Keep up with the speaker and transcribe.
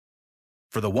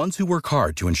For the ones who work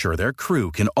hard to ensure their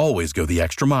crew can always go the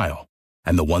extra mile,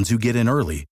 and the ones who get in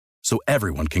early so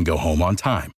everyone can go home on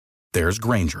time, there's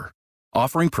Grainger,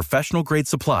 offering professional-grade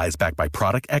supplies backed by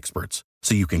product experts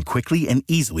so you can quickly and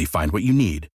easily find what you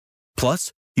need.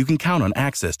 Plus, you can count on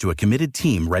access to a committed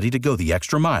team ready to go the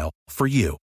extra mile for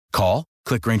you. Call,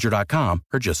 click Grainger.com,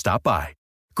 or just stop by.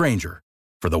 Grainger,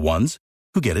 for the ones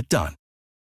who get it done.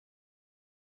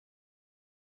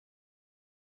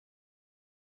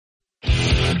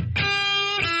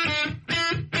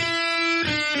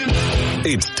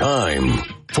 It's time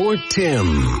for Tim.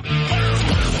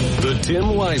 The Tim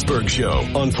Weisberg Show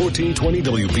on 1420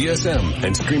 WBSM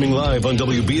and streaming live on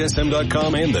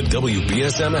WBSM.com and the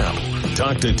WBSM app.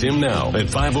 Talk to Tim now at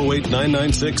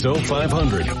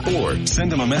 508-996-0500 or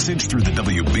send him a message through the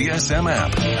WBSM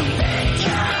app.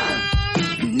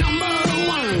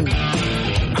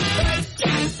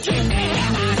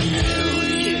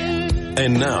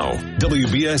 And now,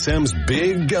 WBSM's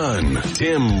big gun,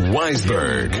 Tim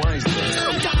Weisberg.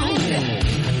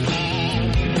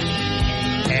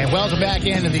 And welcome back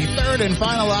into the third and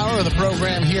final hour of the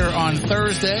program here on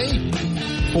Thursday,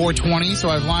 420. So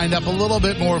I've lined up a little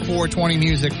bit more 420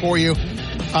 music for you.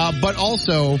 But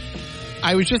also,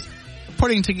 I was just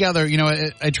putting together,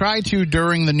 I try to,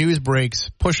 during the news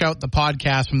breaks, push out the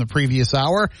podcast from the previous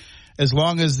hour as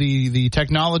long as the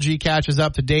technology catches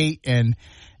up to date and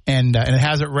it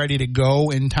has it ready to go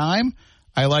in time.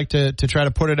 I like to try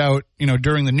to put it out,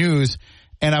 during the news.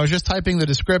 And I was just typing the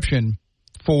description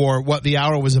for what the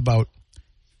hour was about.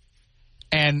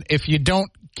 And if you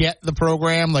don't get the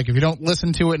program, like if you don't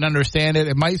listen to it and understand it,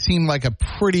 it might seem like a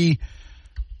pretty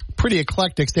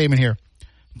eclectic statement here.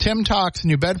 Tim talks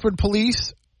New Bedford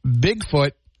police,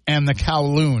 Bigfoot, and the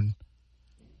Kowloon.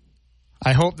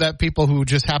 I hope that people who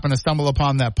just happen to stumble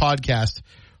upon that podcast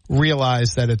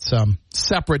realize that it's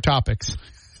separate topics.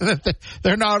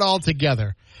 They're not all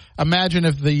together. Imagine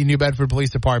if the New Bedford Police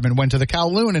Department went to the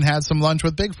Kowloon and had some lunch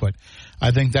with Bigfoot.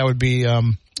 I think that would be a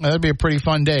pretty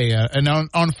fun day. And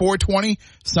on 420,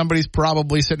 somebody's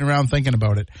probably sitting around thinking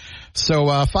about it. So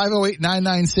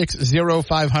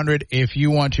 508-996-0500 if you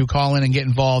want to call in and get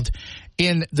involved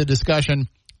in the discussion.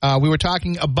 We were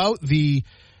talking about the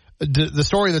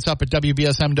story that's up at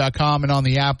WBSM.com and on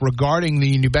the app regarding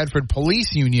the New Bedford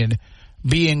Police Union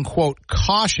being, quote,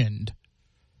 cautioned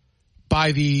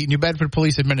by the New Bedford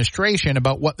Police Administration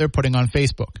about what they're putting on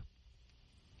Facebook.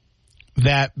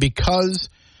 That because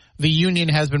the union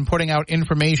has been putting out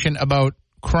information about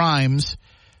crimes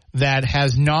that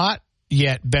has not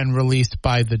yet been released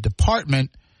by the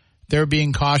department, they're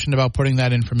being cautioned about putting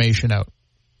that information out.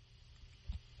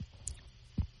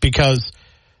 Because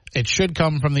it should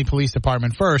come from the police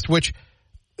department first, which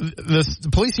the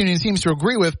police union seems to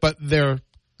agree with, but the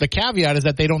caveat is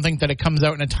that they don't think that it comes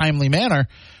out in a timely manner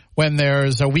when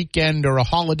there's a weekend or a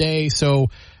holiday. So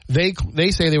they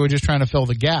say they were just trying to fill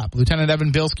the gap. Lieutenant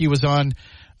Evan Bilski was on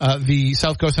the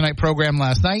South Coast Tonight program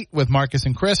last night with Marcus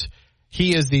and Chris.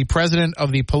 He is the president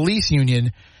of the police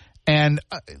union. And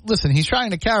listen, he's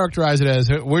trying to characterize it as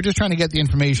we're just trying to get the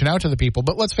information out to the people.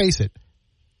 But let's face it.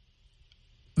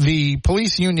 The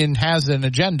police union has an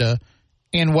agenda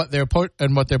in what they're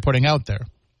putting out there.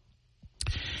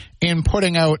 In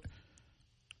putting out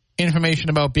information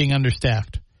about being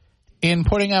understaffed. In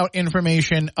putting out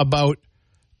information about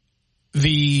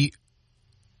the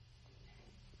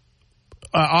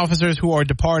officers who are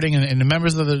departing and the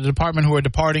members of the department who are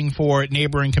departing for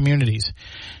neighboring communities.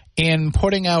 In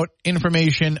putting out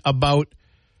information about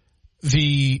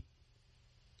the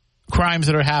crimes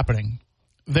that are happening.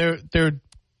 They're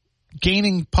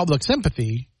gaining public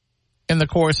sympathy in the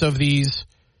course of these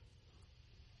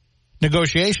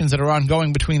negotiations that are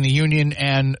ongoing between the union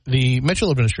and the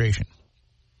Mitchell administration.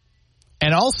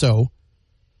 And also,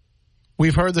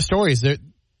 we've heard the stories that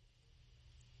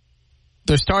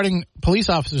they're starting police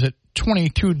officers at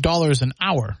 $22 an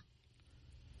hour.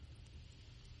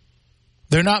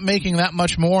 They're not making that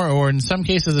much more, or in some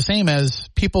cases the same as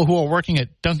people who are working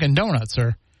at Dunkin' Donuts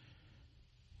or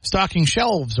stocking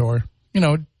shelves or,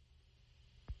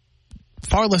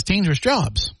 far less dangerous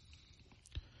jobs.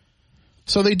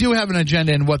 So they do have an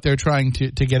agenda in what they're trying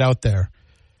to get out there.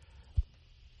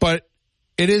 But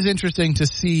it is interesting to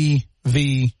see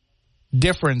the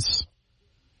difference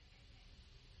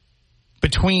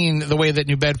between the way that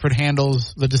New Bedford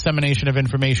handles the dissemination of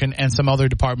information and some other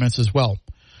departments as well.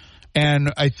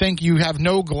 And I think you have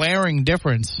no more glaring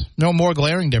difference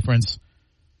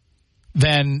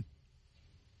than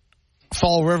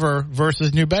Fall River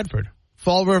versus New Bedford.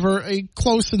 Fall River, a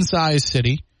close in size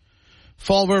city.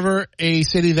 Fall River, a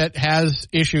city that has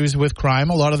issues with crime,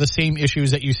 a lot of the same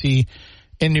issues that you see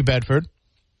in New Bedford.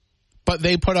 But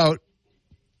they put out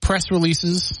press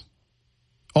releases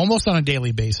almost on a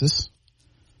daily basis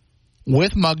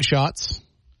with mugshots.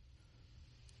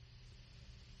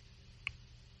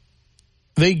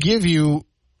 They give you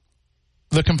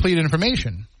the complete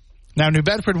information. Now, New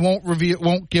Bedford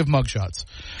won't give mugshots.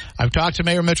 I've talked to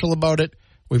Mayor Mitchell about it.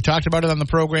 We've talked about it on the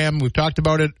program. We've talked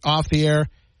about it off the air.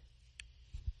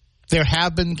 There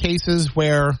have been cases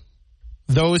where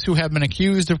those who have been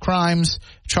accused of crimes,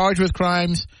 charged with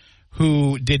crimes,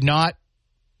 who did not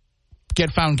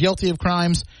get found guilty of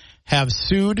crimes, have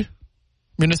sued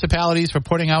municipalities for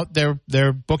putting out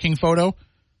their booking photo.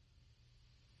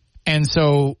 And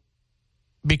so,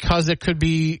 because it could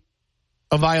be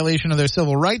a violation of their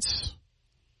civil rights,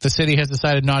 the city has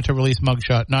decided not to release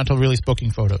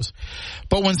booking photos.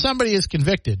 But when somebody is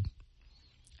convicted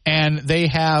and they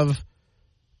have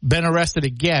been arrested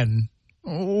again,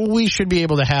 we should be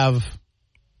able to have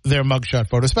their mugshot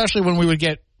photo, especially when we would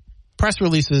get press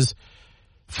releases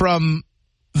from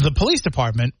the police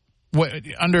department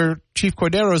under Chief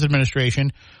Cordero's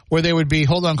administration, where they would be,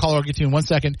 hold on, caller, I'll get to you in 1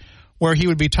 second, where he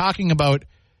would be talking about,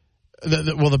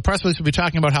 the press release would be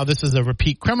talking about how this is a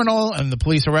repeat criminal and the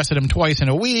police arrested him twice in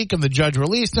a week and the judge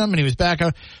released him and he was back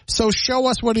out. So show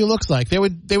us what he looks like. They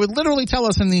would literally tell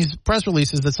us in these press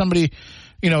releases that somebody,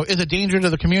 is a danger to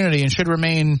the community and should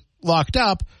remain locked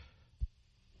up,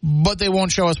 but they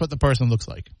won't show us what the person looks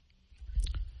like.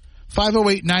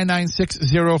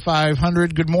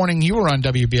 508-996-0500. Good morning. You were on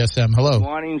WBSM. Hello. Good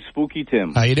morning, Spooky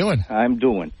Tim. How you doing? I'm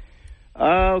doing.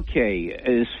 Okay,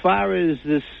 as far as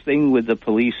this thing with the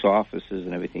police officers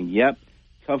and everything, yep,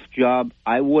 tough job.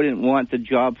 I wouldn't want the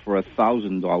job for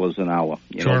 $1,000 an hour,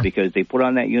 Sure. because they put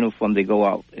on that uniform, they go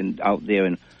out there,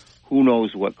 and who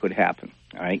knows what could happen,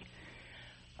 all right?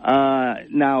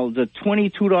 Now, the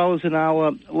 $22 an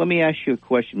hour, let me ask you a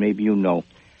question, maybe you know.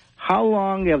 How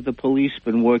long have the police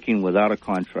been working without a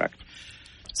contract?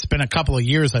 It's been a couple of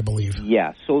years, I believe.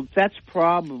 Yeah, so that's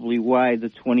probably why the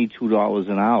 $22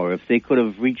 an hour. If they could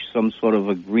have reached some sort of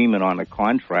agreement on a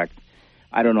contract,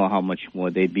 I don't know how much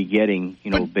more they'd be getting,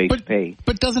 base pay.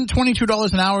 But doesn't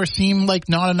 $22 an hour seem like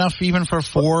not enough even for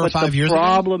 4 or 5 years ago? The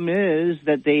problem is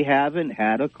that they haven't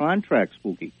had a contract,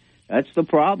 Spooky. That's the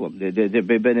problem. They've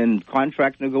been in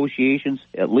contract negotiations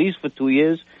at least for 2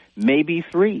 years, maybe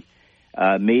 3.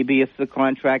 Maybe if the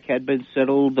contract had been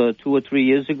settled 2 or 3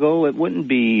 years ago, it wouldn't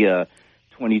be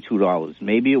 $22.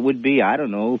 Maybe it would be, I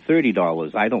don't know,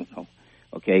 $30. I don't know.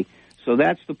 Okay, so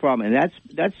that's the problem, and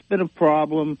that's been a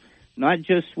problem not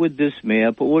just with this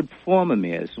mayor, but with former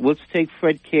mayors. Let's take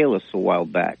Fred Kalis a while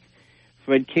back.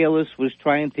 Fred Kalis was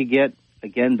trying to get,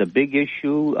 again, the big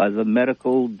issue of the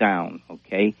medical down.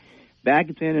 Okay, back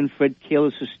then in Fred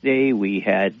Kalis' day, we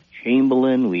had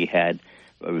Chamberlain, we had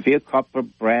Revere Copper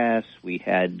Brass, we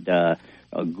had a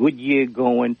Goodyear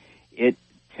going. It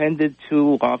tended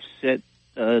to offset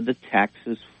the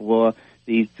taxes for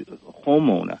the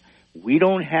homeowner. We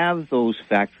don't have those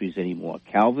factories anymore.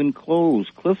 Calvin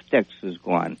closed. Clifdex is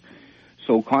gone.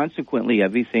 So consequently,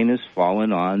 everything has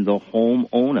fallen on the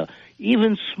homeowner.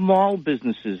 Even small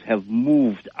businesses have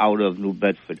moved out of New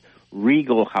Bedford.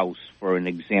 Regal House, for an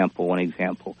example.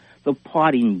 The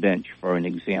Potting Bench, for an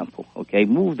example, okay,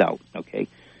 moved out, okay.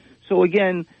 So,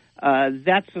 again,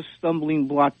 that's a stumbling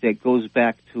block that goes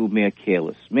back to Mayor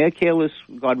Kalis. Mayor Kalis,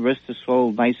 God rest his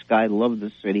soul, nice guy, loved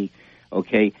the city,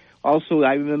 okay. Also,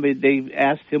 I remember they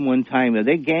asked him one time, are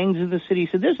there gangs in the city?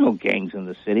 He said, there's no gangs in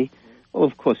the city. Well,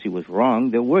 of course, he was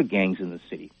wrong. There were gangs in the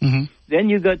city. Mm-hmm. Then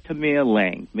you got to Mayor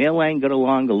Lang. Mayor Lang got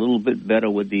along a little bit better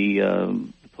with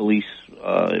the police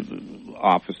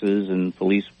officers and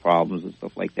police problems and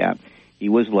stuff like that. He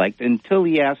was liked until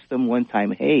he asked them one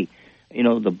time, hey,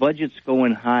 the budget's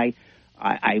going high.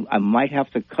 I might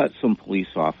have to cut some police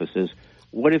officers.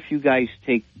 What if you guys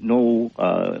take no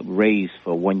raise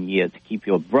for 1 year to keep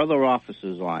your brother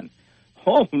officers on?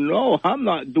 Oh, no, I'm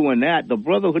not doing that. The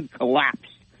Brotherhood collapsed.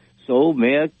 So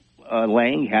Mayor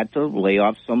Lang had to lay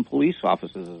off some police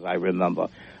officers, as I remember.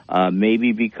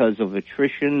 Maybe because of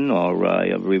attrition or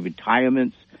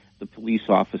retirements, the police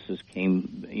officers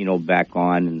came, back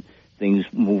on and things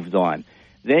moved on.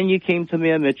 Then you came to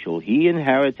Mayor Mitchell. He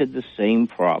inherited the same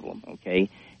problem, okay?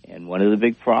 And one of the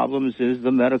big problems is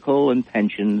the medical and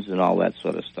pensions and all that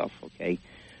sort of stuff, okay?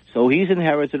 So he's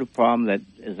inherited a problem that,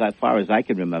 as far as I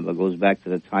can remember, goes back to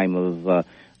the time of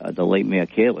the late Mayor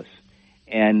Kalis.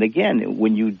 And again,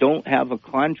 when you don't have a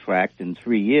contract in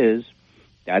 3 years,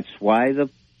 that's why the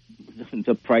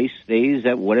price stays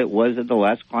at what it was at the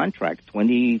last contract,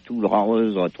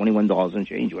 $22 or $21 and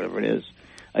change, whatever it is.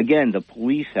 Again, the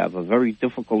police have a very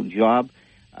difficult job.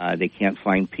 They can't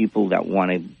find people that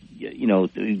want to,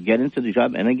 get into the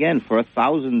job. And again, for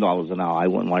 $1,000 an hour, I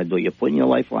wouldn't want to do it. You're putting your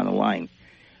life on the line.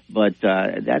 But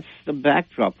that's the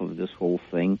backdrop of this whole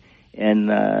thing. And,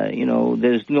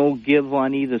 there's no give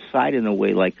on either side in a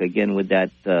way, like, again, with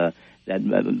that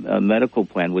medical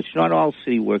plan, which not all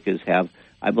city workers have.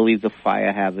 I believe the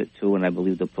fire have it, too, and I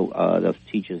believe the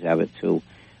teachers have it, too.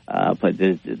 But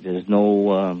there's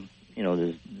no,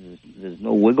 there's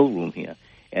no wiggle room here.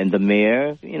 And the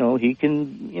mayor, he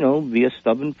can, be a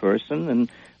stubborn person, and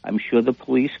I'm sure the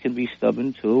police can be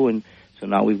stubborn, too. And so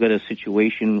now we've got a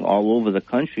situation all over the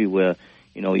country where,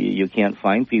 you can't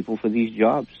find people for these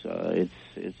jobs. It's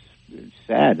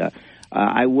sad.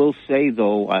 I will say,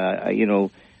 though,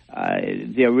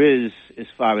 there is, as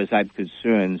far as I'm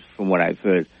concerned, from what I've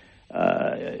heard,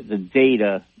 the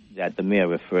data that the mayor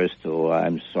refers to,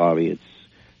 I'm sorry, it's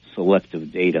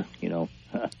selective data,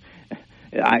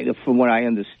 from what I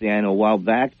understand, a while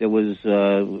back there was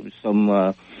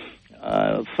some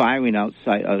firing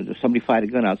outside. Somebody fired a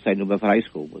gun outside New Bedford High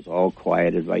School. It was all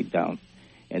quieted right down.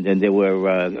 And then there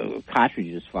were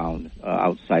cartridges found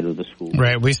outside of the school.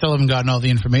 Right. We still haven't gotten all the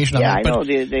information on that.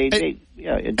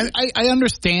 Yeah, I know. I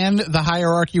understand the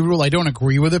hierarchy rule. I don't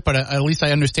agree with it, but at least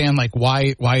I understand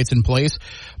why it's in place.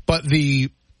 But the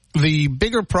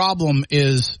bigger problem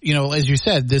is, as you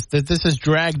said, this has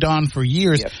dragged on for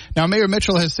years. Yep. Now, Mayor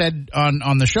Mitchell has said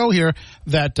on the show here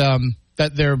that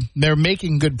they're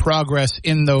making good progress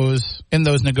in those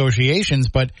negotiations,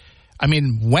 but I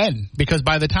mean, when? Because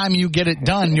by the time you get it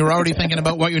done, you're already thinking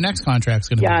about what your next contract's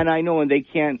going to be. Yeah, and I know, and they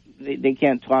can't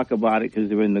talk about it because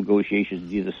they're in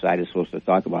negotiations. Either side is supposed to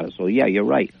talk about it. So yeah, you're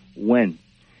right. When?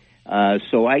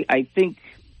 So I think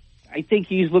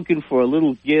he's looking for a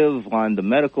little give on the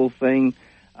medical thing.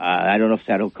 I don't know if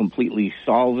that'll completely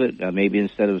solve it. Maybe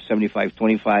instead of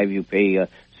 75-25, you pay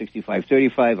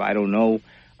 65-35. I don't know.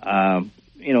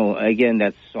 Again,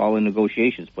 that's all in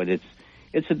negotiations, but it's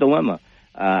a dilemma.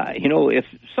 If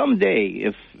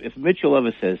someday, if Mitchell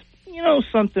ever says,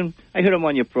 something, I heard him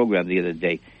on your program the other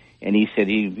day, and he said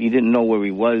he didn't know where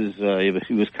he was.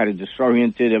 He was kind of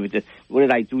disoriented. Everything. What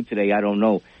did I do today? I don't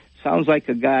know. Sounds like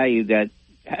a guy that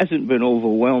hasn't been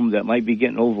overwhelmed, that might be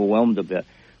getting overwhelmed a bit.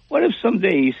 What if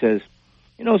someday he says,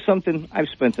 something, I've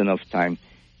spent enough time.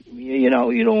 You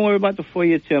don't worry about the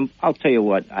FOIA, Tim. I'll tell you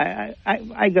what, I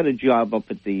got a job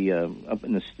up in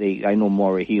the state. I know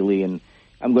Maura Healey, and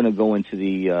I'm going to go into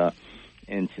the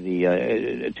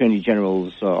Attorney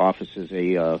General's office as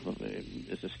a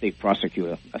state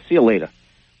prosecutor. I'll see you later.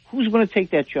 Who's going to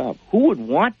take that job? Who would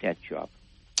want that job?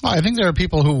 Well, I think there are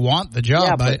people who want the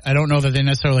job. Yeah, I don't know that they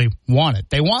necessarily want it.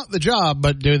 They want the job,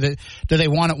 but do they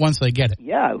want it once they get it?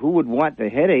 Yeah, who would want the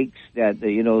headaches that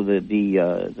the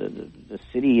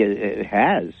city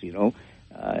has?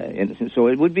 And so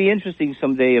it would be interesting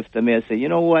someday if the mayor said, "You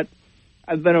know what?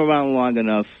 I've been around long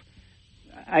enough.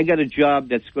 I got a job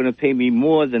that's going to pay me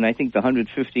more than I think the $150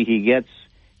 he gets,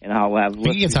 and I'll have." I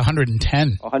think he gets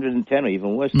 $110. 110, or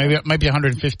even worse. Maybe it might be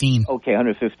 115. Okay,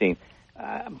 115.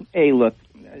 Hey, look,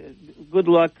 good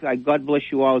luck. God bless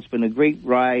you all. It's been a great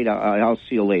ride. I'll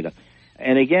see you later.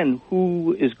 And again,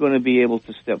 who is going to be able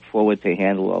to step forward to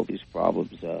handle all these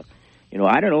problems? I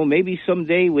don't know. Maybe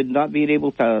someday with not being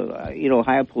able to,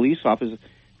 hire police officers,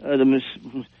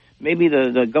 maybe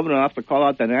the governor will have to call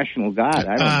out the National Guard.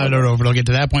 I don't know if it'll get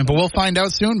to that point, but we'll find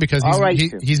out soon because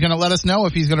he's going to let us know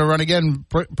if he's going to run again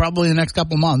probably in the next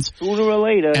couple of months. Sooner or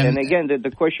later. And again,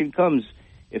 the question comes,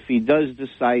 if he does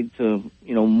decide to,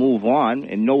 move on,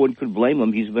 and no one could blame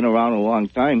him, he's been around a long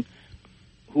time,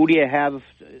 who do you have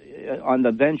on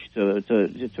the bench to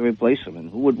replace him? And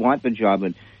who would want the job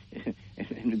and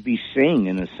be sane,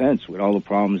 in a sense, with all the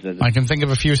problems that... I can think of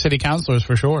a few city councilors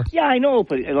for sure. Yeah, I know,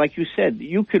 but like you said,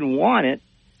 you can want it,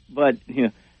 but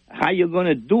how you going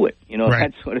to do it? Right.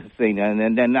 That sort of thing.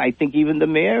 And then I think even the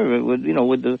mayor, with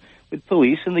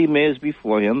police and the mayors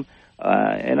before him,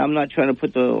 and I'm not trying to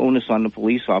put the onus on the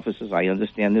police officers. I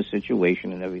understand the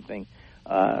situation and everything.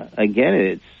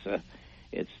 Again,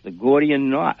 it's the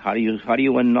Gordian knot. How do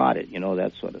you unknot it?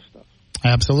 That sort of stuff.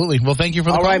 Absolutely. Well, thank you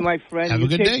for the call. All right, my friend. Have a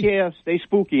good day. Take care. Stay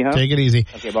spooky, huh? Take it easy.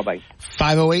 Okay, bye-bye.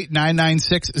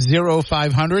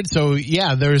 508-996-0500. So,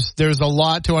 yeah, there's a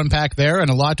lot to unpack there and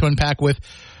a lot to unpack with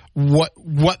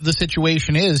what the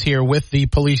situation is here with the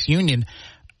police union.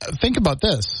 Think about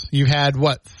this. You've had,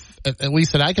 at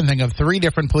least that I can think of, 3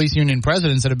 different police union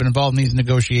presidents that have been involved in these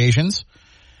negotiations,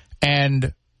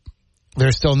 and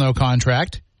there's still no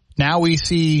contract. Now we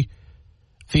see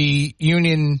the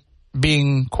union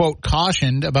being, quote,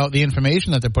 cautioned about the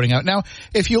information that they're putting out. Now,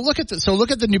 if you look at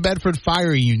the New Bedford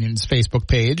Fire Union's Facebook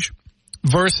page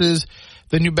versus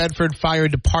the New Bedford Fire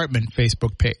Department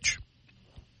Facebook page.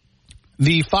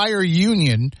 the fire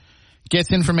union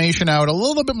gets information out a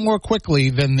little bit more quickly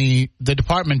than the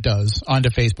department does onto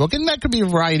Facebook, and that could be a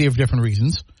variety of different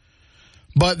reasons.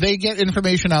 But they get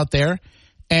information out there,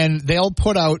 and they'll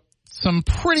put out some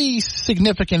pretty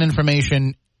significant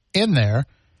information in there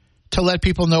to let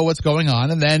people know what's going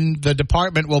on, and then the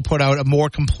department will put out a more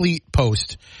complete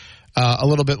post a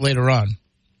little bit later on.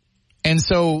 And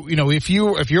so, if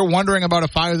you're wondering about a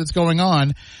fire that's going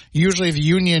on, usually the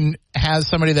union has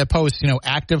somebody that posts,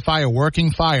 active fire,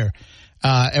 working fire,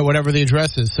 at whatever the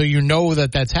address is. So you know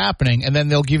that that's happening, and then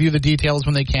they'll give you the details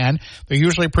when they can. They're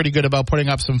usually pretty good about putting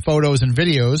up some photos and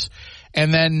videos.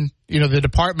 And then, the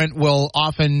department will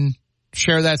often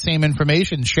share that same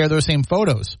information, share those same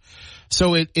photos.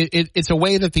 So it's a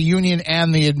way that the union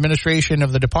and the administration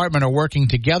of the department are working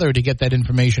together to get that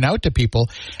information out to people.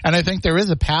 And I think there is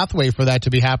a pathway for that to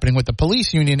be happening with the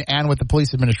police union and with the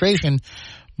police administration.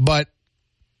 But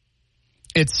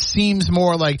it seems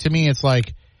more like, to me, it's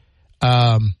like,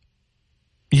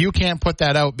 you can't put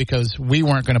that out because we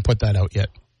weren't going to put that out yet.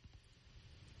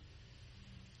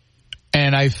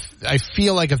 And I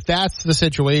feel like if that's the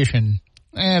situation,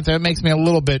 that makes me a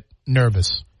little bit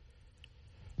nervous.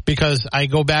 Because I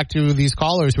go back to these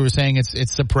callers who are saying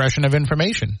it's suppression of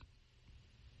information.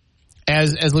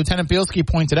 As Lieutenant Bielski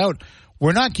pointed out,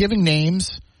 we're not giving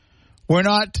names. We're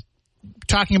not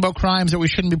talking about crimes that we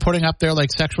shouldn't be putting up there,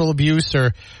 like sexual abuse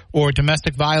or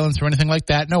domestic violence or anything like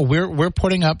that. No, we're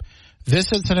putting up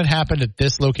this incident happened at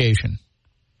this location.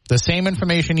 The same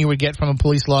information you would get from a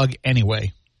police log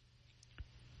anyway.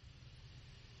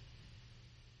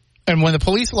 And when the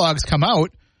police logs come out,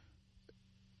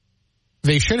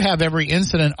 they should have every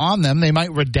incident on them. They might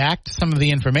redact some of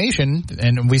the information,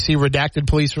 and we see redacted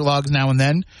police logs now and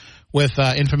then with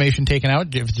information taken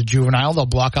out. If it's a juvenile, they'll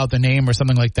block out the name or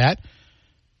something like that.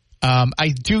 I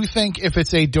do think if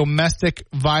it's a domestic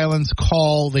violence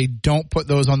call, they don't put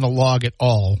those on the log at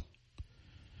all,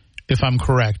 if I'm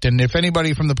correct. And if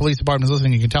anybody from the police department is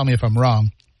listening, you can tell me if I'm wrong.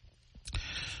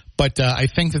 But I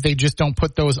think that they just don't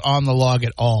put those on the log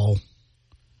at all.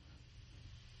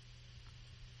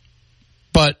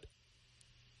 But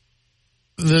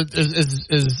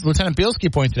as Lieutenant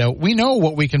Bielski pointed out, we know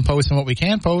what we can post and what we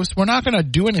can't post. We're not going to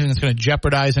do anything that's going to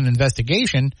jeopardize an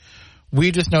investigation.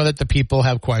 We just know that the people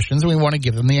have questions, and we want to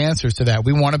give them the answers to that.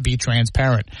 We want to be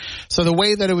transparent. So the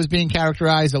way that it was being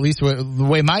characterized, at least the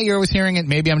way my ear was hearing it,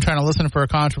 maybe I'm trying to listen for a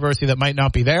controversy that might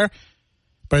not be there,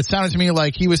 but it sounded to me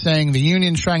like he was saying the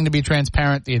union's trying to be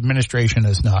transparent, the administration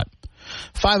is not.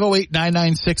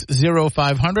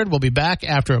 508-996-0500. We'll be back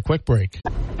after a quick break.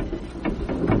 Man,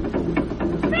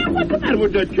 what's the matter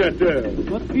with that jet there?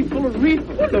 Must be full of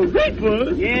reefers. Full of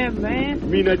reefers? Yeah, man. You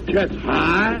mean that jet's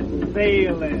high?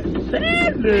 Sailing.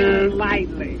 Sailing?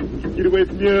 Lightly. Get away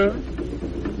from here.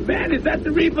 Man, is that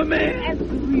the reefer man? That's the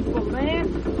reefer,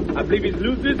 man. I believe he's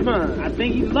losing his mind. I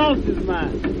think he lost his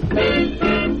mind.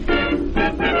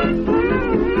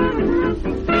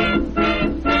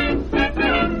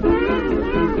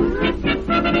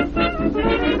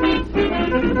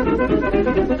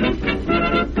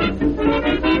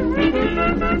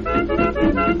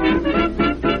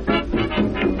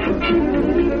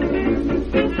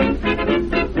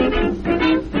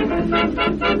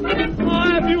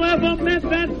 Have you ever met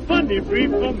that funny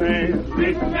reefer man?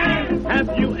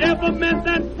 Have you ever met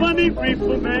that funny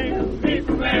reefer man?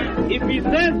 If he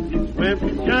says he swam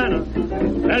from China,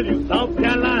 tell you South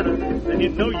Carolina, then you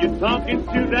know you're talking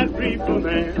to that reefer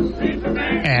man.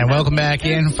 And welcome back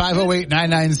in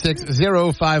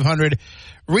 508-996-0500.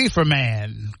 Reefer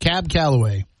Man, Cab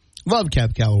Calloway. Love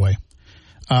Cab Calloway.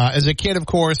 As a kid, of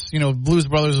course, Blues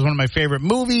Brothers was one of my favorite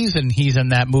movies, and he's in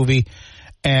that movie.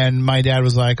 And my dad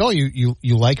was like, "Oh, you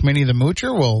like Minnie the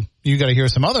Moocher? Well, you got to hear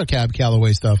some other Cab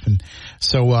Calloway stuff." And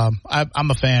so I'm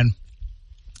a fan.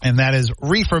 And that is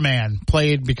Reefer Man,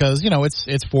 played because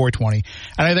it's 420.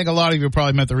 And I think a lot of you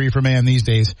probably met the Reefer Man these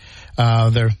days.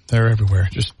 They're everywhere.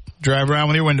 Just drive around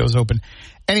with your windows open.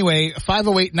 Anyway,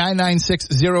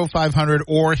 508-996-0500,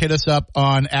 or hit us up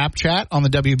on App Chat on the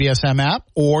WBSM app,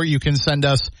 or you can send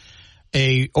us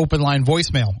a open line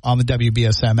voicemail on the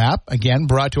WBSM app. Again,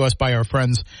 brought to us by our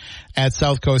friends at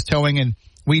South Coast Towing. And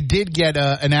we did get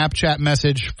an App Chat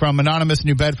message from Anonymous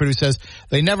New Bedford who says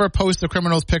they never post the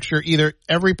criminal's picture either.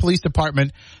 Every police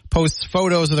department posts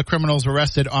photos of the criminals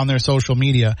arrested on their social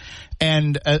media.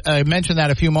 And I mentioned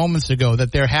that a few moments ago,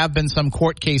 that there have been some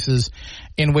court cases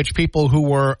in which people who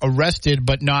were arrested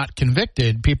but not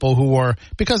convicted,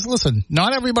 because listen,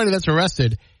 not everybody that's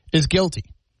arrested is guilty.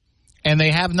 And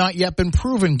they have not yet been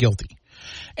proven guilty.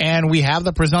 And we have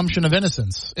the presumption of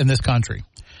innocence in this country.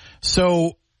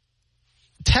 So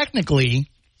technically,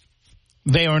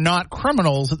 They are not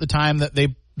criminals at the time that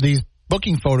these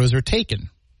booking photos are taken.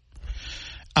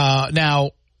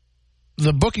 Now,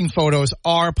 the booking photos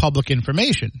are public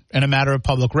information and a matter of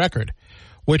public record,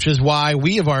 which is why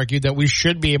we have argued that we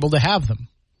should be able to have them.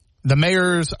 The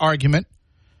mayor's argument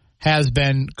has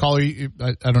been,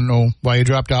 I don't know why you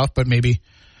dropped off, but maybe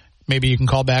you can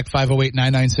call back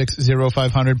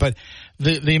 508-996-0500. But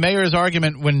the mayor's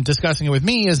argument when discussing it with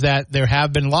me is that there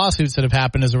have been lawsuits that have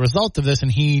happened as a result of this,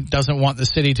 and he doesn't want the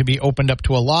city to be opened up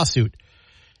to a lawsuit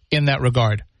in that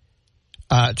regard.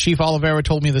 Chief Oliveira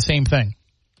told me the same thing.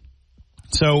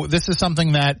 So this is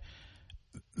something that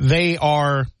they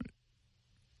are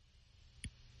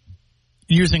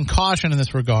using caution in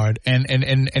this regard. And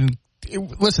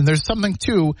listen, there's something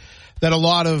too that a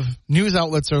lot of news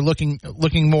outlets are looking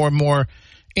more and more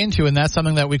into, and that's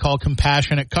something that we call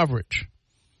compassionate coverage.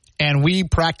 And we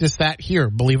practice that here,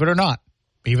 believe it or not.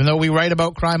 Even though we write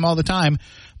about crime all the time,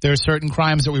 there are certain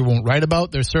crimes that we won't write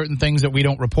about. There's certain things that we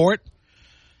don't report.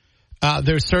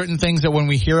 There's certain things that when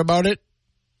we hear about it,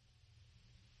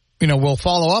 we'll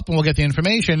follow up and we'll get the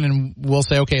information and we'll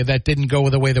say, okay, that didn't go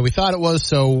the way that we thought it was,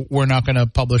 so we're not going to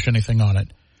publish anything on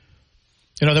it.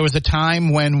 There was a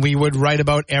time when we would write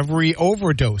about every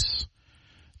overdose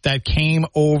that came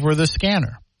over the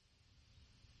scanner.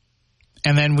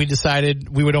 And then we decided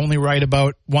we would only write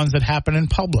about ones that happened in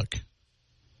public.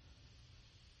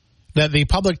 That the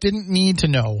public didn't need to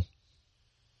know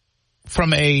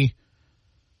from a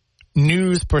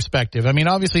news perspective. I mean,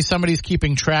 obviously somebody's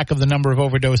keeping track of the number of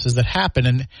overdoses that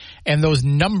happen, and those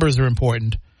numbers are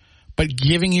important. But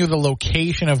giving you the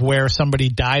location of where somebody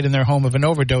died in their home of an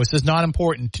overdose is not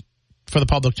important for the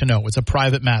public to know. It's a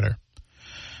private matter.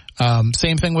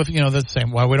 Same thing with, the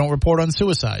same why we don't report on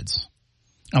suicides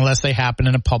unless they happen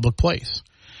in a public place.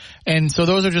 And so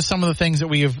those are just some of the things that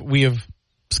we have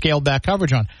scaled back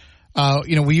coverage on.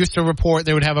 We used to report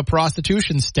they would have a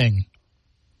prostitution sting.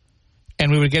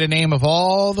 And we would get a name of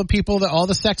all the people, all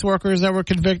the sex workers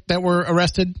that were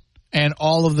arrested, and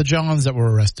all of the Johns that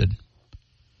were arrested.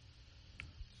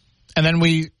 And then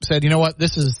we said, you know what,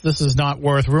 this is not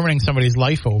worth ruining somebody's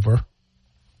life over.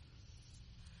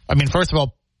 I mean, first of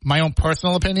all, my own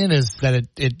personal opinion is that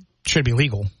it should be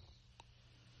legal.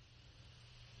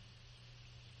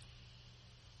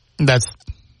 That's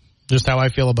just how I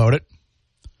feel about it.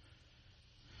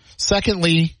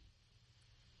 Secondly,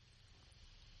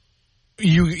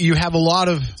 you have a lot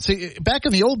of, see, back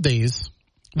in the old days,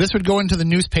 this would go into the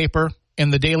newspaper in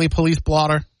the daily police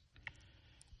blotter,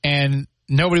 and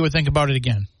nobody would think about it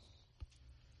again.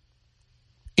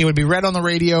 It would be read on the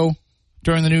radio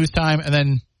during the news time, and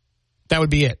then that would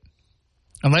be it.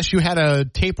 Unless you had a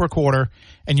tape recorder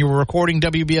and you were recording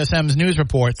WBSM's news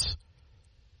reports,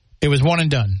 it was one and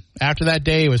done. After that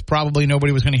day, it was probably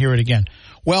nobody was going to hear it again.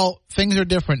 Well, things are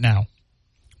different now.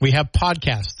 We have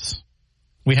podcasts.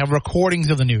 We have recordings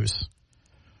of the news.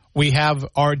 We have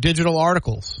our digital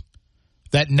articles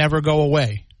that never go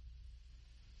away.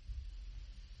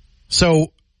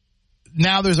 So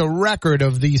now there's a record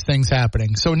of these things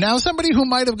happening. So now somebody who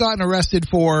might have gotten arrested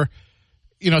for,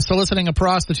 soliciting a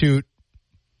prostitute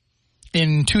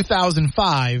in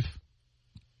 2005,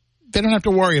 they don't have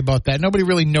to worry about that. Nobody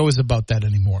really knows about that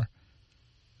anymore.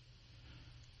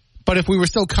 But if we were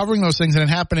still covering those things and it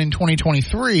happened in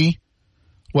 2023,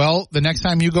 well, the next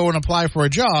time you go and apply for a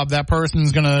job, that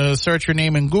person's going to search your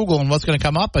name in Google, and what's going to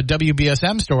come up? A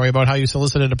WBSM story about how you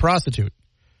solicited a prostitute.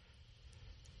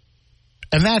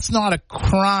 And that's not a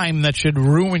crime that should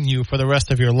ruin you for the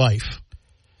rest of your life.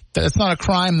 That's not a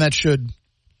crime that should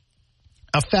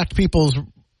affect people's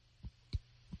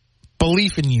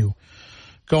belief in you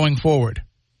going forward.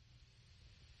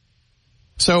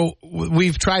 So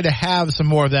we've tried to have some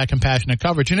more of that compassionate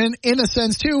coverage. And in a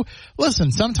sense, too,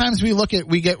 listen, sometimes we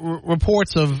get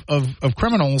reports of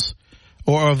criminals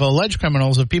or of alleged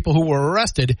criminals, of people who were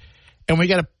arrested, and we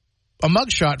get a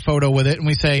mugshot photo with it, and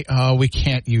we say, oh, we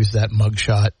can't use that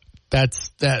mugshot.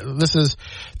 This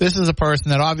is a person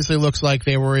that obviously looks like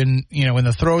they were in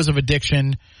the throes of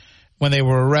addiction when they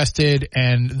were arrested,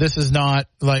 and this is not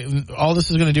like, all this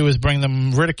is going to do is bring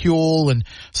them ridicule. And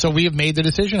so we have made the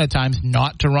decision at times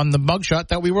not to run the mugshot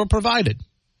that we were provided.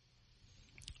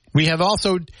 We have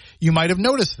also, you might have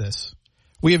noticed this,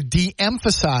 we have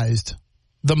de-emphasized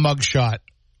the mugshot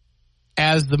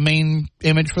as the main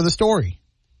image for the story.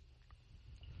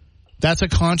 That's a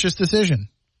conscious decision.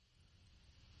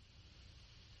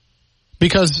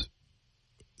 Because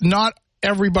not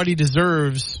everybody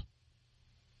deserves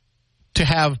to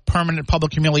have permanent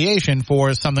public humiliation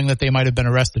for something that they might have been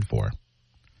arrested for.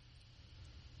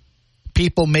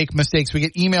 People make mistakes. We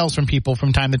get emails from people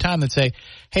from time to time that say,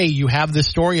 hey, you have this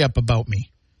story up about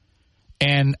me.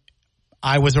 And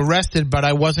I was arrested, but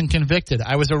I wasn't convicted.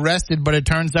 I was arrested, but it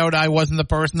turns out I wasn't the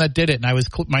person that did it, and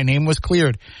my name was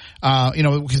cleared.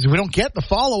 Because we don't get the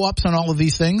follow-ups on all of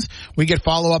these things. We get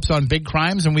follow-ups on big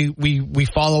crimes, and we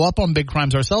follow up on big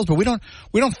crimes ourselves, but we don't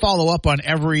follow up on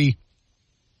every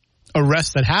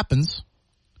arrest that happens.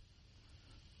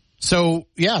 So,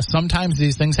 yeah, sometimes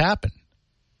these things happen.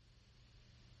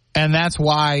 And that's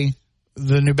why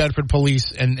the New Bedford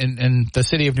police and the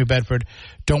city of New Bedford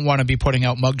don't want to be putting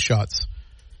out mugshots.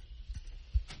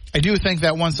 I do think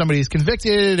that once somebody is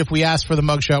convicted, if we ask for the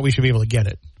mugshot, we should be able to get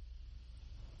it.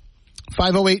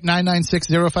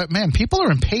 508-996-05. Man, people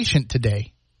are impatient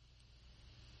today.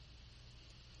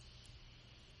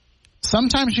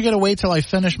 Sometimes you got to wait till I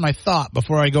finish my thought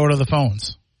before I go to the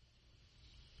phones.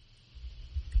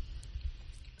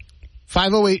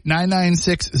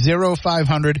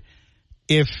 508-996-0500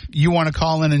 if you want to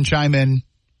call in and chime in,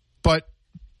 but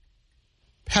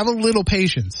have a little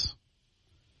patience.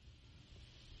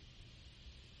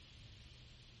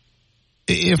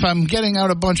 If I'm getting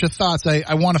out a bunch of thoughts,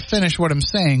 I want to finish what I'm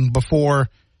saying before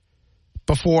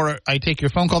I take your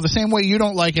phone call. The same way you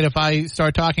don't like it if I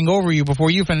start talking over you before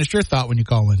you finish your thought when you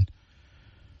call in.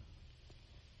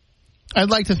 I'd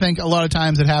like to think a lot of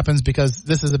times it happens because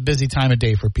this is a busy time of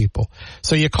day for people.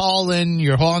 So you call in,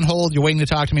 you're on hold, you're waiting to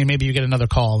talk to me, maybe you get another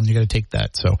call and you got to take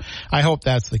that. So I hope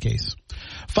that's the case.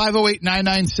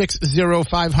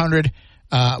 508-996-0500.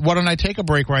 Why don't I take a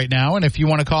break right now? And if you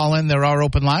want to call in, there are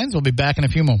open lines. We'll be back in a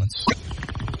few moments.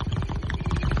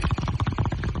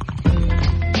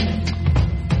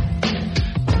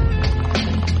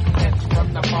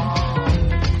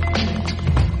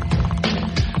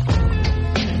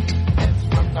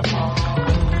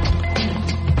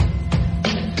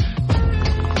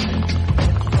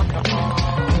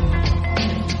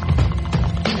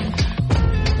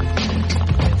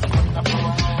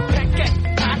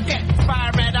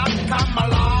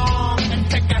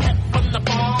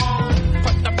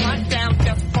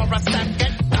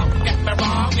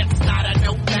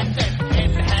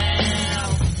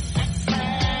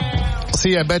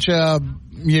 See, I bet you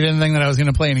didn't think that I was going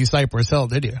to play any Cypress Hill,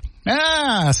 did you?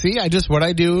 See, what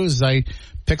I do is I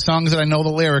pick songs that I know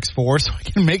the lyrics for so I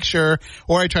can make sure,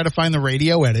 or I try to find the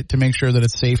radio edit to make sure that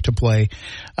it's safe to play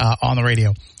on the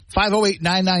radio.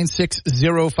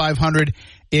 508-996-0500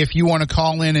 if you want to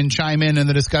call in and chime in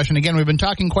the discussion. Again, we've been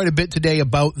talking quite a bit today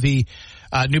about the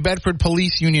New Bedford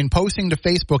Police Union posting to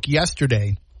Facebook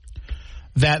yesterday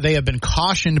that they have been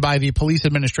cautioned by the police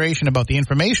administration about the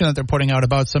information that they're putting out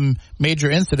about some major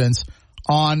incidents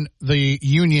on the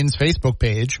union's Facebook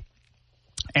page.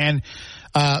 And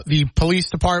the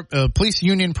police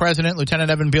union president, Lieutenant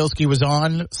Evan Bielski, was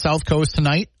on South Coast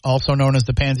Tonight, also known as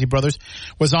the Pansy Brothers,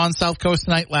 was on South Coast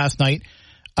Tonight last night,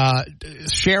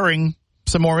 sharing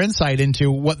some more insight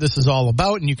into what this is all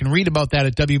about. And you can read about that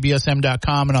at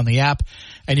WBSM.com and on the app,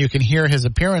 and you can hear his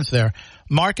appearance there.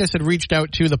 Marcus had reached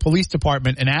out to the police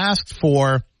department and asked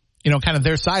for, kind of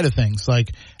their side of things,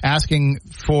 like asking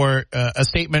for a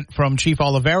statement from Chief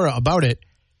Oliveira about it.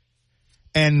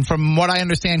 And from what I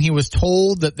understand, he was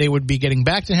told that they would be getting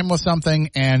back to him with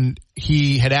something, and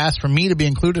he had asked for me to be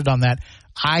included on that.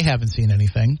 I haven't seen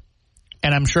anything.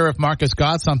 And I'm sure if Marcus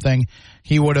got something,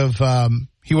 he would have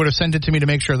sent it to me to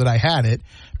make sure that I had it,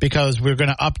 because we're going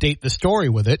to update the story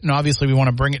with it. And obviously we want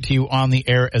to bring it to you on the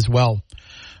air as well.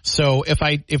 So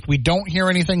if we don't hear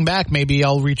anything back, maybe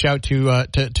I'll reach out to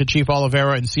Chief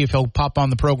Oliveira and see if he'll pop on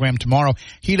the program tomorrow.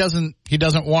 He doesn't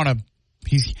want to.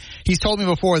 He's told me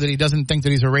before that he doesn't think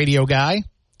that he's a radio guy,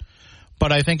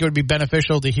 but I think it would be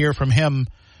beneficial to hear from him,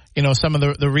 some of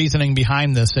the reasoning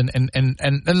behind this and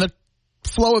the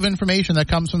flow of information that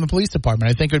comes from the police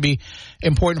department. I think it would be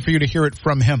important for you to hear it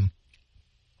from him.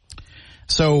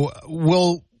 So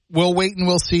we'll wait and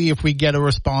we'll see if we get a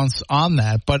response on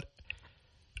that. But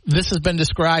this has been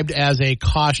described as a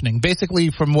cautioning. Basically,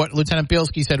 from what Lieutenant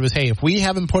Bielski said was, hey, if we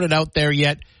haven't put it out there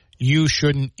yet, you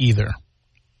shouldn't either.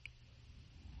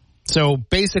 So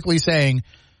basically saying,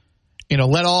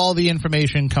 let all the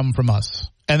information come from us.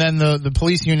 And then the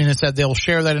police union has said they'll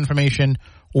share that information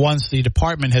once the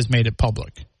department has made it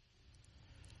public.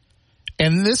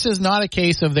 And this is not a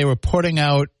case of they were putting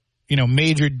out,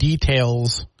 major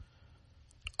details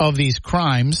of these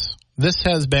crimes. This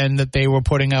has been that they were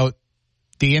putting out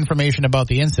the information about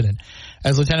the incident.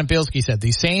 As Lieutenant Bielski said,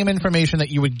 the same information that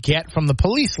you would get from the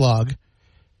police log,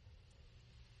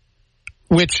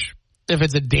 which if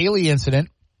it's a daily incident,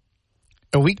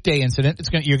 a weekday incident,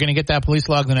 you're going to get that police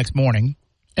log the next morning.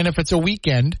 And if it's a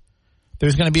weekend,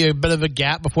 there's going to be a bit of a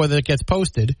gap before that gets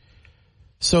posted.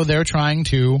 So they're trying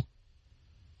to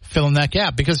fill in that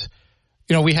gap because,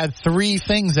 we had 3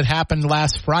 things that happened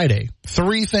last Friday.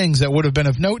 3 things that would have been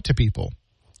of note to people.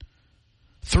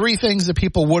 3 things that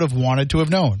people would have wanted to have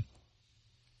known.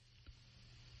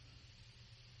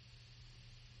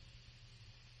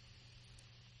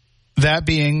 That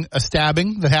being a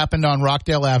stabbing that happened on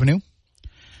Rockdale Avenue,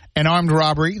 an armed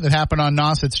robbery that happened on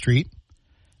Nauset Street,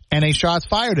 and a shots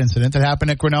fired incident that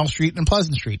happened at Grinnell Street and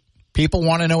Pleasant Street. People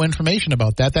want to know information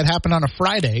about that. That happened on a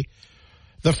Friday.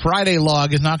 The Friday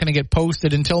log is not going to get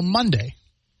posted until Monday.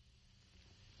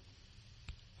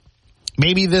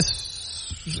 Maybe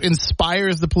this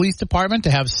inspires the police department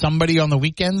to have somebody on the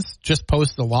weekends just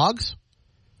post the logs.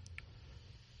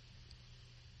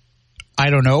 I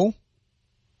don't know.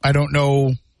 I don't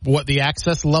know what the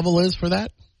access level is for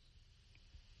that.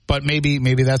 But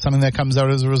maybe that's something that comes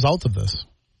out as a result of this.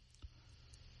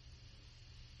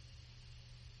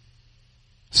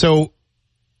 So,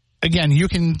 again, you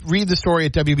can read the story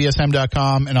at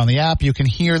WBSM.com and on the app. You can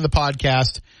hear the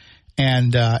podcast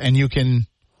and you can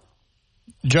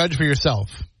judge for yourself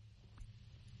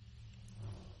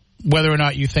whether or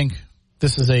not you think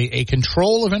this is a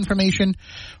control of information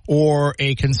or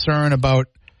a concern about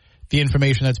the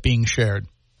information that's being shared.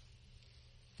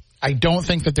 I don't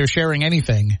think that they're sharing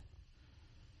anything,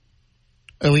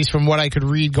 at least from what I could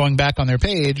read going back on their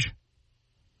page,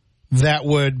 that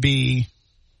would be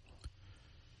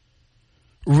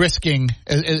risking,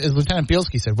 as Lieutenant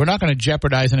Bielski said, we're not going to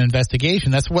jeopardize an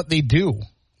investigation. That's what they do.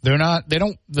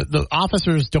 The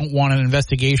officers don't want an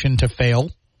investigation to fail.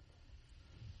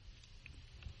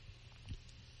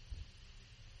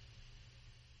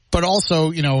 But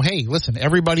also, hey, listen,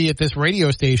 everybody at this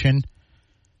radio station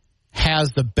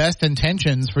has the best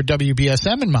intentions for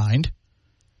WBSM in mind.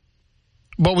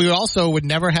 But we also would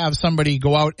never have somebody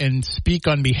go out and speak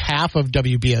on behalf of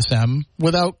WBSM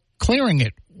without clearing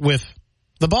it with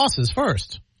the bosses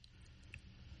first.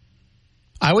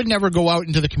 I would never go out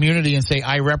into the community and say,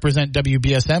 I represent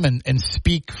WBSM and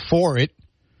speak for it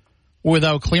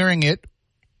without clearing it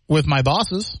with my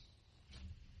bosses.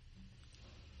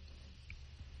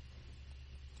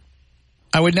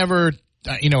 I would never,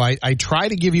 I try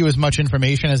to give you as much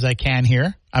information as I can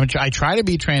here. I try to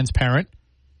be transparent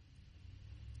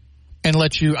and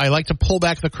I like to pull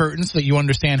back the curtains so that you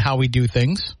understand how we do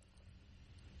things.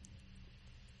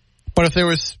 But if there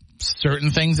was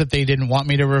certain things that they didn't want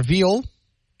me to reveal,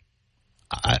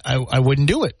 I wouldn't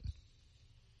do it.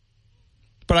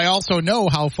 But I also know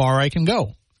how far I can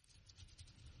go.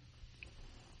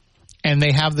 And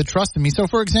they have the trust in me. So,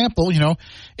 for example,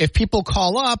 if people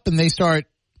call up and they start,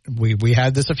 we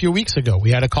had this a few weeks ago.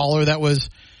 We had a caller that was,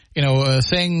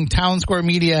 saying Town Square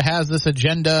Media has this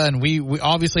agenda, and we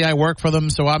obviously I work for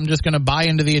them, so I'm just going to buy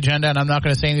into the agenda, and I'm not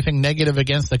going to say anything negative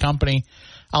against the company.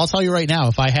 I'll tell you right now,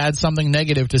 if I had something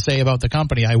negative to say about the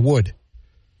company, I would.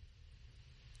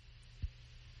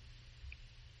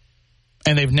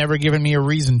 And they've never given me a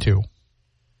reason to.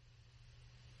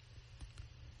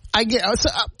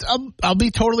 I'll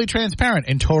be totally transparent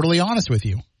and totally honest with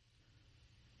you.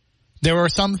 There are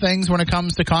some things when it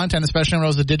comes to content, especially when I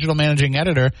was a digital managing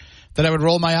editor, that I would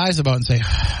roll my eyes about and say,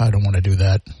 I don't want to do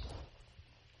that.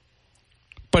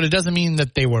 But it doesn't mean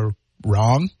that they were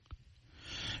wrong.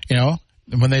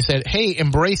 When they said, hey,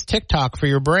 embrace TikTok for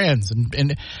your brands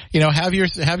and have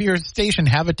your station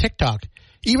have a TikTok.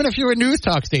 Even if you're a news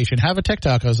talk station, have a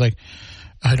TikTok. I was like,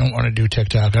 I don't want to do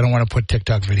TikTok. I don't want to put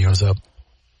TikTok videos up.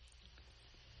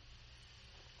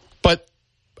 But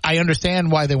I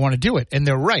understand why they want to do it, and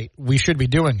they're right. We should be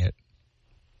doing it.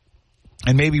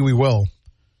 And maybe we will.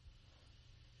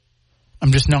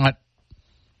 I'm just not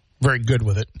very good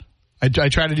with it. I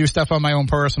try to do stuff on my own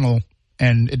personal,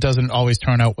 and it doesn't always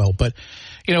turn out well. But,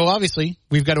 obviously,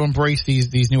 we've got to embrace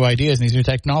these new ideas and these new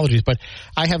technologies. But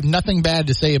I have nothing bad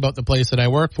to say about the place that I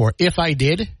work for. If I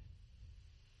did,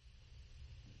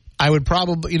 I would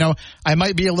probably, I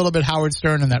might be a little bit Howard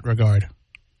Stern in that regard.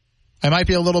 I might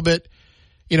be a little bit,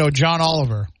 John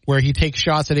Oliver, where he takes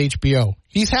shots at HBO.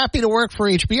 He's happy to work for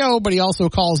HBO, but he also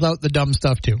calls out the dumb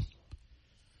stuff too.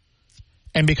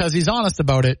 And because he's honest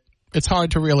about it, it's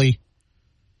hard to really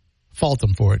fault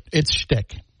him for it. It's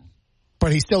shtick.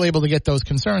 But he's still able to get those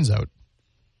concerns out.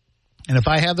 And if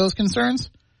I had those concerns,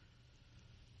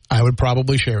 I would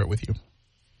probably share it with you.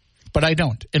 But I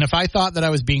don't. And if I thought that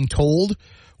I was being told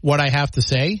what I have to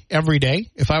say every day,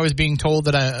 if I was being told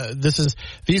that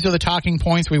these are the talking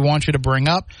points we want you to bring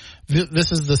up,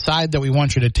 this is the side that we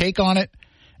want you to take on it,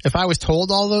 if I was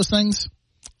told all those things,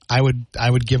 I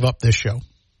would give up this show.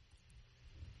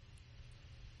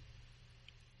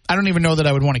 I don't even know that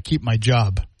I would want to keep my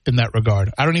job in that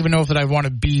regard. I don't even know if that I want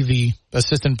to be the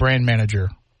assistant brand manager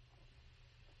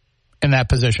in that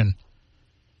position.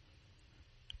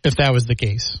 if that was the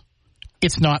case.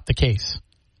 It's not the case.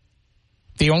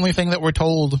 The only thing that we're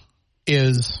told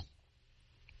is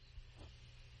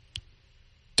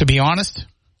to be honest,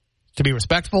 to be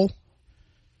respectful,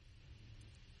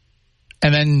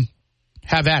 and then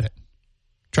have at it.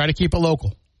 Try to keep it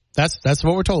local. That's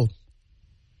what we're told.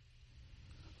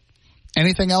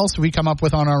 Anything else we come up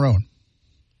with on our own.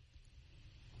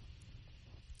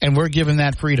 And we're given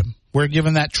that freedom. We're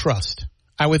given that trust.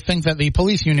 I would think that the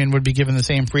police union would be given the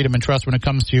same freedom and trust when it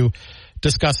comes to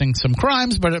discussing some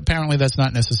crimes, but apparently that's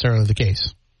not necessarily the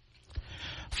case.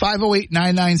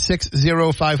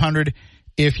 508-996-0500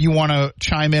 if you want to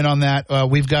chime in on that.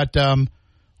 We've got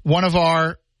one of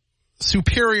our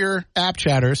superior app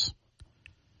chatters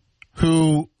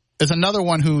who is another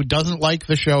one who doesn't like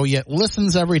the show yet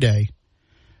listens every day.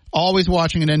 Always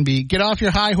watching an NB. Get off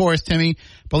your high horse, Timmy.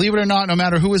 Believe it or not, no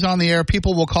matter who is on the air,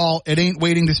 people will call. It ain't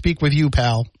waiting to speak with you,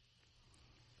 pal.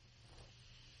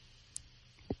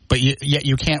 But yet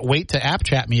you can't wait to app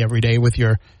chat me every day with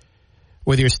your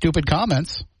stupid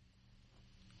comments.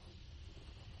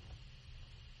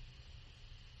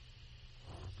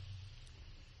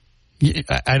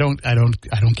 I don't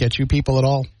get you people at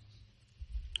all.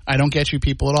 I don't get you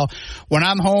people at all. When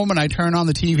I'm home and I turn on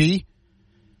the TV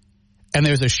and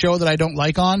there's a show that I don't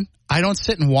like on, I don't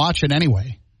sit and watch it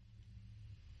anyway.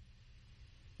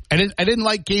 I didn't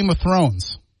like Game of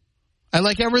Thrones. I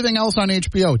like everything else on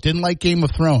HBO. Didn't like Game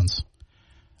of Thrones.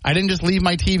 I didn't just leave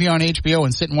my TV on HBO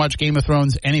and sit and watch Game of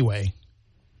Thrones anyway.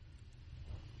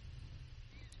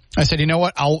 I said, you know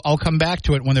what? I'll come back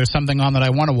to it when there's something on that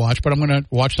I want to watch, but I'm going to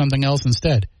watch something else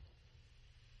instead.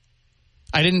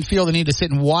 I didn't feel the need to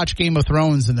sit and watch Game of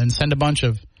Thrones and then send a bunch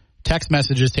of text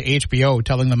messages to HBO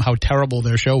telling them how terrible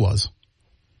their show was.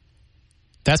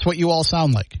 That's what you all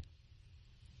sound like.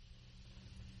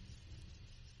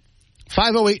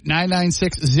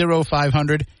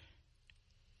 508-996-0500.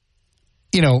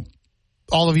 You know,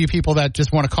 all of you people that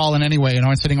just want to call in anyway and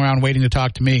aren't sitting around waiting to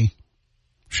talk to me.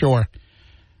 Sure.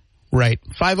 Right.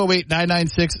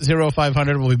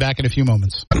 508-996-0500. We'll be back in a few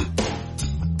moments.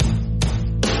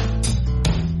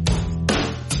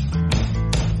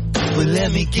 Well,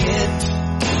 let me get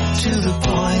to the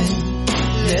point.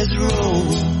 Let's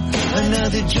roll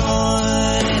another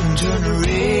joint and turn the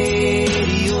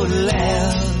radio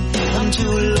loud. I'm too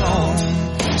alone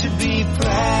to be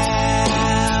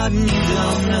proud. And you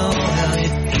don't know how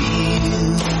it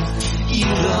feels. You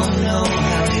don't know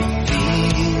how it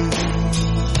feels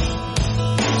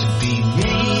to be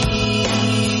me.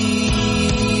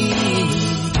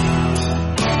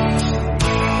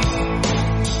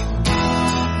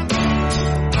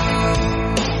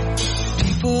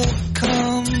 People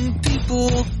come,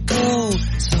 people go.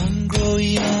 Some grow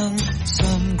young,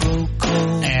 some grow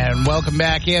cold. And welcome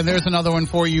back in. There's another one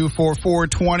for you for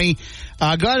 420.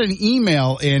 Got an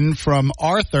email in from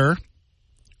Arthur,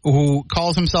 who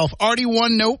calls himself Artie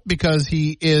One Note because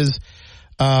he is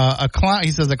a clown.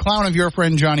 He says the clown of your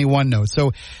friend Johnny One Note.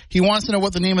 So he wants to know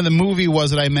what the name of the movie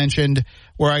was that I mentioned,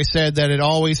 where I said that it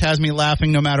always has me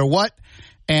laughing no matter what.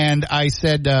 And I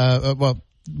said, well,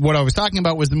 what I was talking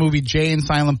about was the movie Jay and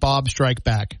Silent Bob Strike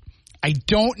Back. I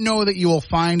don't know that you will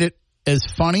find it as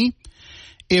funny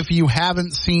if you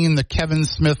haven't seen the Kevin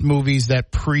Smith movies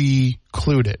that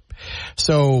preclude it.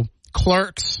 So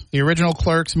Clerks, the original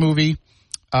Clerks movie,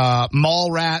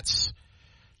 Mallrats,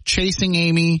 Chasing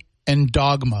Amy, and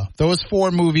Dogma. Those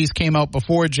four movies came out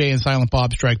before Jay and Silent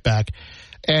Bob Strike Back.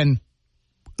 And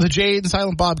the Jay and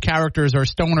Silent Bob characters are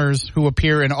stoners who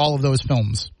appear in all of those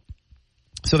films.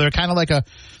 So they're kind of like they're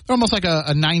almost like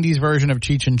a 90s version of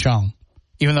Cheech and Chong,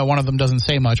 even though one of them doesn't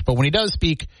say much. But when he does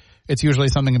speak, it's usually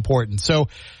something important. So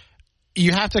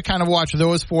you have to kind of watch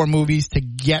those four movies to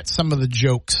get some of the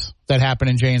jokes that happen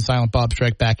in Jay and Silent Bob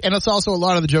Strike Back. And it's also a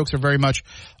lot of the jokes are very much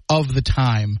of the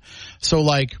time. So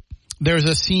like there's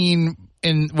a scene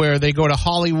in where they go to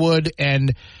Hollywood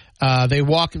and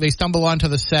they stumble onto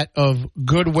the set of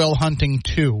Good Will Hunting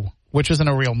 2, which isn't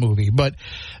a real movie, but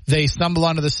they stumble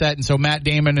onto the set. And so Matt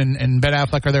Damon and Ben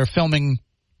Affleck are there filming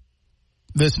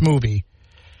this movie.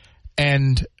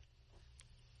 And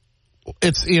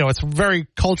it's very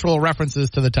cultural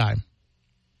references to the time.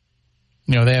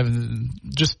 You know, they have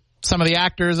just some of the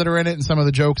actors that are in it and some of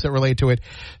the jokes that relate to it.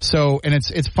 So, and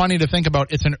it's funny to think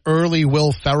about. It's an early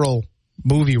Will Ferrell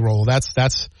movie role. That's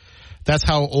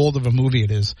how old of a movie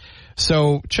it is.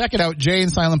 So check it out, Jay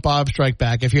and Silent Bob Strike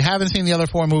Back. If you haven't seen the other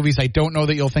four movies, I don't know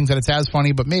that you'll think that it's as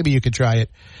funny, but maybe you could try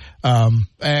it.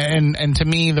 And to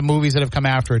me, the movies that have come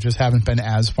after it just haven't been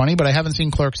as funny, but I haven't seen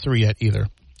Clerks 3 yet either.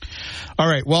 All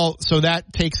right, well, so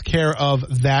that takes care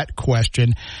of that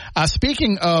question.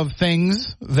 Speaking of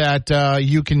things that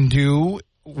you can do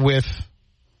with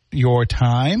your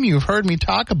time. You've heard me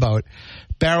talk about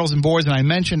Barrels and Boards, and I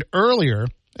mentioned earlier,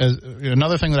 as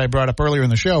another thing that I brought up earlier in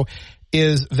the show,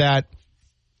 is that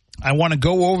I want to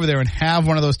go over there and have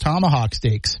one of those tomahawk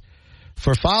steaks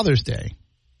for Father's Day.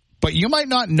 But you might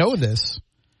not know this,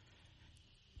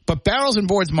 but Barrels and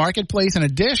Boards Marketplace, in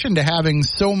addition to having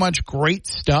so much great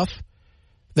stuff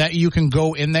that you can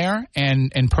go in there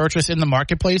and purchase in the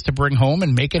marketplace to bring home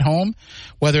and make it home,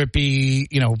 whether it be,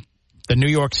 the New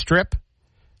York strip,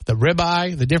 the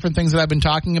ribeye, the different things that I've been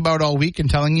talking about all week and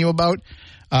telling you about,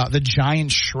 the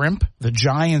giant shrimp, the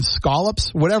giant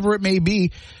scallops, whatever it may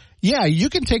be. Yeah, you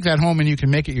can take that home and you can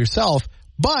make it yourself,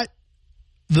 but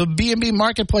the B&B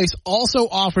Marketplace also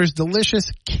offers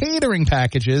delicious catering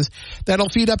packages that'll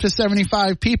feed up to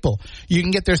 75 people. You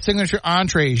can get their signature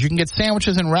entrees. You can get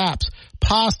sandwiches and wraps,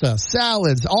 pasta,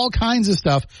 salads, all kinds of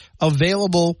stuff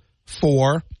available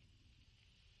for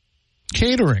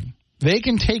catering. They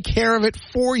can take care of it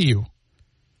for you.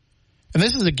 And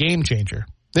this is a game changer.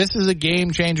 This is a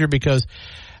game changer because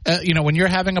when you're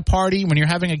having a party, when you're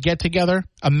having a get-together,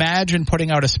 imagine putting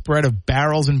out a spread of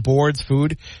Barrels and Boards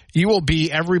food. You will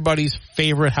be everybody's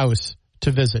favorite house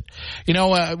to visit. We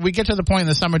get to the point in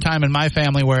the summertime in my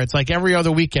family where it's like every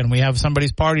other weekend we have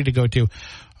somebody's party to go to.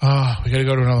 Oh, we got to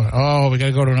go to another one. Oh, we got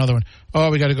to go to another one. Oh,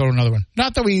 we got to go to another one.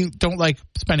 Not that we don't like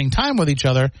spending time with each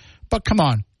other, but come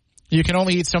on. You can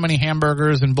only eat so many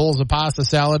hamburgers and bowls of pasta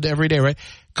salad every day, right?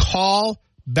 Call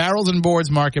Barrels and Boards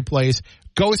Marketplace.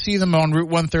 Go see them on Route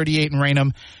 138 in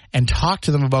Raynham and talk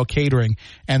to them about catering.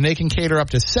 And they can cater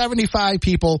up to 75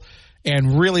 people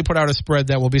and really put out a spread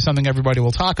that will be something everybody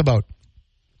will talk about.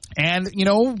 And,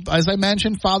 as I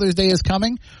mentioned, Father's Day is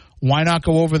coming. Why not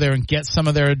go over there and get some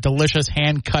of their delicious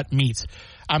hand-cut meats?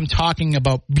 I'm talking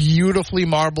about beautifully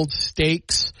marbled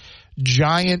steaks,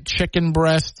 giant chicken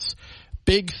breasts,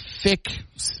 big, thick,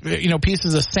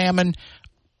 pieces of salmon.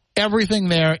 Everything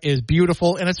there is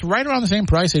beautiful, and it's right around the same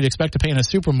price you'd expect to pay in a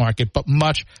supermarket, but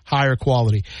much higher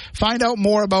quality. Find out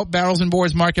more about Barrels and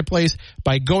Boards Marketplace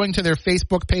by going to their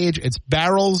Facebook page. It's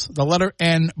Barrels, the letter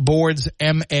N, Boards,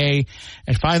 M-A,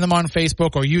 and find them on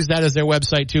Facebook or use that as their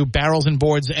website too,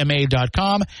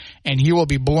 barrelsandboardsma.com, and you will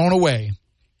be blown away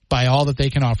by all that they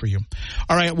can offer you.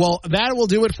 All right, well, that will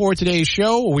do it for today's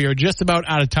show. We are just about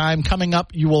out of time. Coming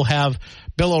up, you will have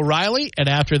Bill O'Reilly, and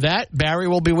after that, Barry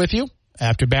will be with you.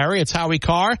 After Barry, it's Howie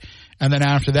Carr, and then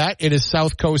after that, it is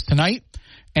South Coast Tonight.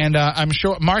 And I'm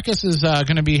sure Marcus is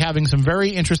going to be having some very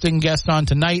interesting guests on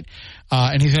tonight,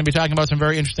 and he's going to be talking about some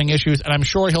very interesting issues, and I'm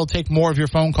sure he'll take more of your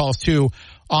phone calls, too,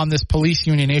 on this police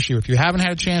union issue. If you haven't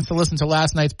had a chance to listen to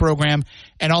last night's program,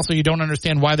 and also you don't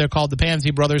understand why they're called the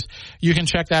Pansy Brothers, you can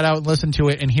check that out and listen to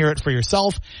it and hear it for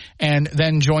yourself, and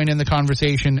then join in the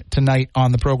conversation tonight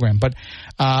on the program. But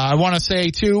I want to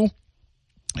say, too,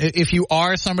 if you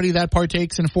are somebody that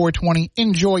partakes in 420,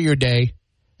 enjoy your day.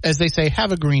 As they say,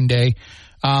 have a green day.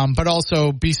 But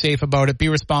also be safe about it. Be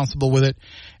responsible with it.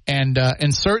 And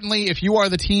certainly if you are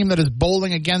the team that is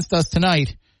bowling against us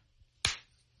tonight,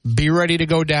 be ready to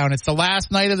go down. It's the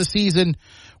last night of the season.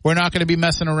 We're not going to be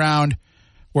messing around.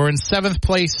 We're in 7th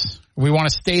place. We want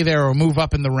to stay there or move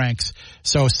up in the ranks.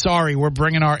 So sorry, we're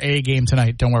bringing our A game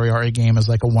tonight. Don't worry, our A game is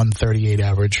like a 138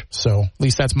 average. So at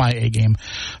least that's my A game.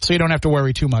 So you don't have to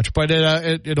worry too much. But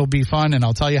it'll be fun, and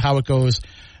I'll tell you how it goes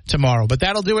tomorrow. But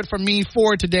that'll do it for me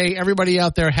for today. Everybody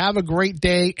out there, have a great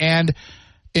day and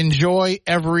enjoy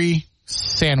every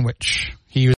sandwich.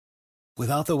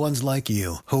 Without the ones like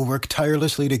you, who work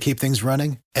tirelessly to keep things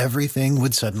running, everything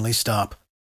would suddenly stop.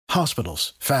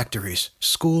 Hospitals, factories,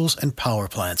 schools, and power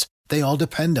plants, they all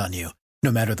depend on you. No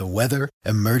matter the weather,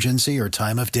 emergency, or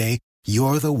time of day,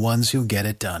 you're the ones who get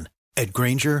it done. At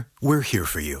Grainger, we're here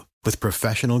for you with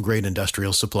professional-grade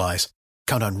industrial supplies.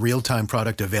 Count on real-time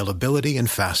product availability and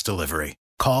fast delivery.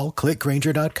 Call, click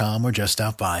Grainger.com, or just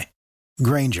stop by.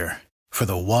 Grainger, for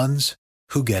the ones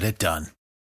who get it done.